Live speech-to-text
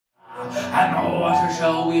And what a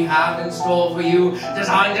show we have in store for you,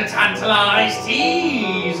 designed to tantalize,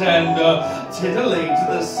 tease, and titillate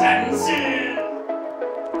the senses.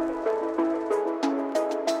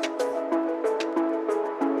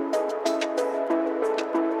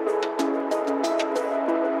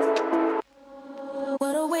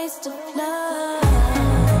 What a waste of love.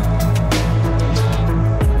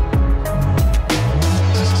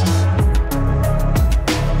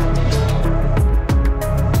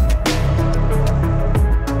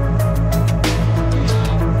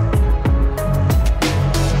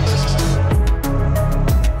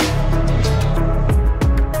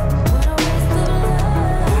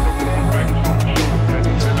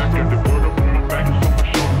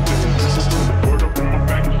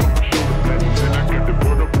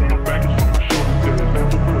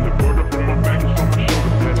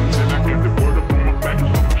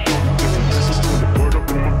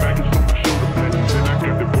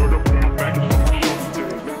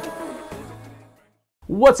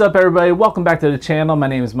 What's up, everybody? Welcome back to the channel. My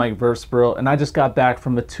name is Mike Verspro, and I just got back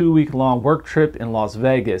from a 2-week-long work trip in Las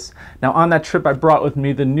Vegas. Now, on that trip, I brought with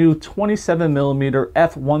me the new 27mm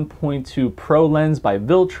F1.2 Pro lens by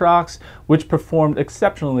Viltrox, which performed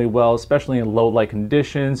exceptionally well, especially in low light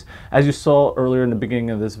conditions, as you saw earlier in the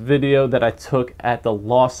beginning of this video that I took at the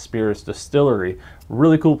Lost Spirits Distillery.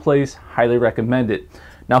 Really cool place, highly recommend it.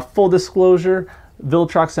 Now, full disclosure,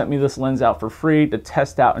 Viltrox sent me this lens out for free to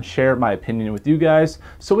test out and share my opinion with you guys.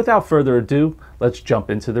 So without further ado, let's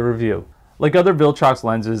jump into the review. Like other Viltrox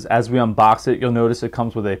lenses, as we unbox it, you'll notice it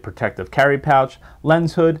comes with a protective carry pouch,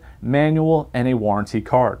 lens hood, manual, and a warranty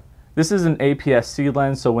card. This is an APS-C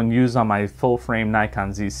lens, so when used on my full-frame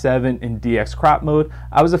Nikon Z7 in DX crop mode,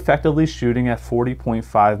 I was effectively shooting at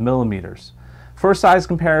 40.5 millimeters. For a size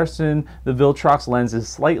comparison, the Viltrox lens is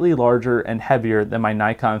slightly larger and heavier than my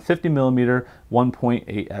Nikon 50mm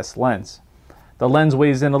 1.8S lens. The lens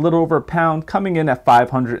weighs in a little over a pound, coming in at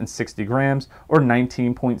 560 grams or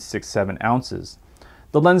 19.67 ounces.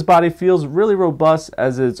 The lens body feels really robust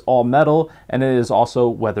as it's all metal and it is also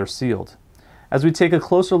weather sealed. As we take a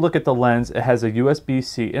closer look at the lens, it has a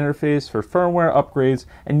USB-C interface for firmware upgrades,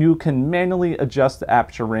 and you can manually adjust the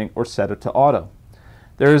aperture ring or set it to auto.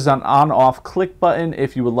 There is an on-off click button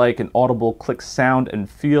if you would like an audible click sound and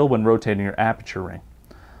feel when rotating your aperture ring.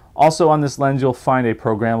 Also on this lens, you'll find a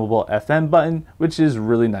programmable FM button, which is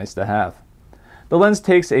really nice to have. The lens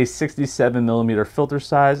takes a 67mm filter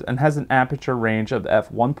size and has an aperture range of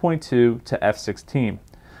f1.2 to f16.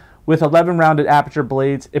 With 11 rounded aperture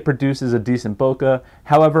blades, it produces a decent bokeh.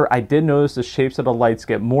 However, I did notice the shapes of the lights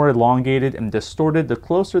get more elongated and distorted the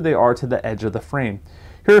closer they are to the edge of the frame.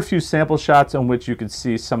 Here are a few sample shots on which you can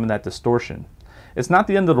see some of that distortion. It's not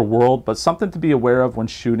the end of the world, but something to be aware of when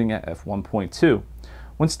shooting at f1.2.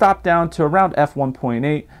 When stopped down to around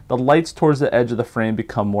f1.8, the lights towards the edge of the frame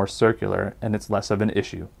become more circular, and it's less of an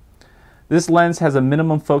issue. This lens has a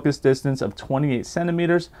minimum focus distance of 28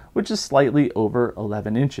 centimeters, which is slightly over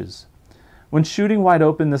 11 inches. When shooting wide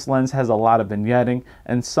open, this lens has a lot of vignetting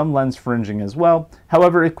and some lens fringing as well.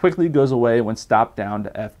 However, it quickly goes away when stopped down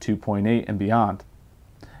to f2.8 and beyond.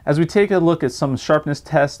 As we take a look at some sharpness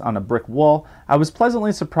tests on a brick wall, I was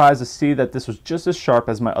pleasantly surprised to see that this was just as sharp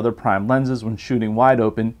as my other prime lenses when shooting wide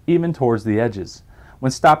open, even towards the edges.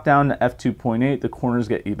 When stopped down to f2.8, the corners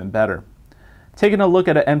get even better. Taking a look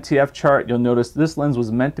at an MTF chart, you'll notice this lens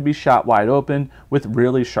was meant to be shot wide open with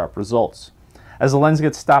really sharp results. As the lens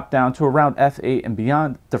gets stopped down to around f8 and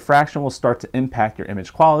beyond, diffraction will start to impact your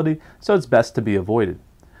image quality, so it's best to be avoided.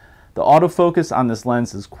 The autofocus on this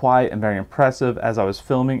lens is quiet and very impressive as I was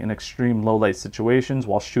filming in extreme low light situations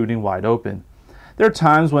while shooting wide open. There are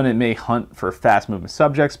times when it may hunt for fast moving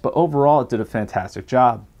subjects, but overall it did a fantastic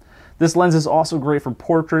job. This lens is also great for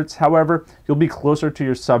portraits. However, you'll be closer to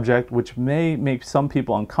your subject, which may make some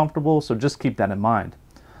people uncomfortable, so just keep that in mind.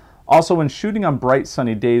 Also, when shooting on bright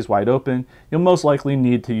sunny days wide open, you'll most likely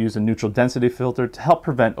need to use a neutral density filter to help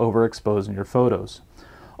prevent overexposing your photos.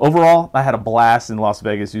 Overall, I had a blast in Las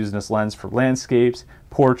Vegas using this lens for landscapes,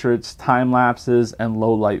 portraits, time lapses, and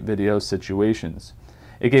low light video situations.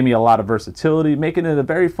 It gave me a lot of versatility, making it a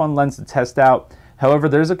very fun lens to test out. However,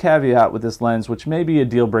 there's a caveat with this lens which may be a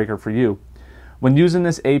deal breaker for you. When using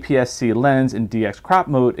this APS-C lens in DX crop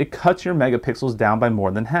mode, it cuts your megapixels down by more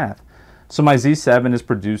than half. So my Z7 is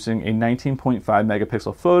producing a 19.5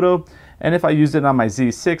 megapixel photo, and if I used it on my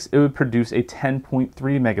Z6, it would produce a 10.3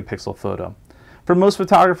 megapixel photo. For most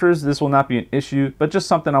photographers, this will not be an issue, but just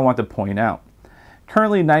something I want to point out.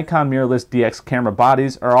 Currently, Nikon mirrorless DX camera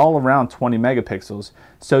bodies are all around 20 megapixels,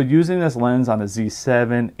 so using this lens on a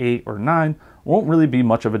Z7, 8, or 9 won't really be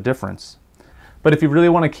much of a difference. But if you really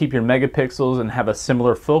want to keep your megapixels and have a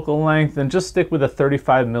similar focal length, then just stick with a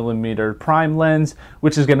 35mm prime lens,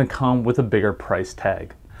 which is going to come with a bigger price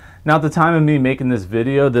tag. Now at the time of me making this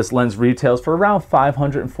video, this lens retails for around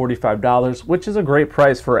 $545, which is a great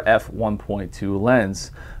price for a f1.2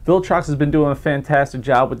 lens. Viltrox has been doing a fantastic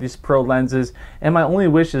job with these pro lenses, and my only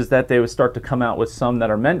wish is that they would start to come out with some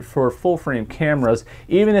that are meant for full frame cameras,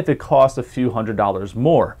 even if it costs a few $100s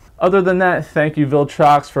more. Other than that, thank you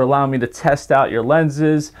Viltrox for allowing me to test out your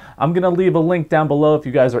lenses. I'm going to leave a link down below if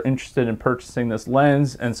you guys are interested in purchasing this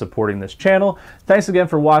lens and supporting this channel. Thanks again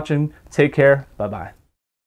for watching. Take care. Bye-bye.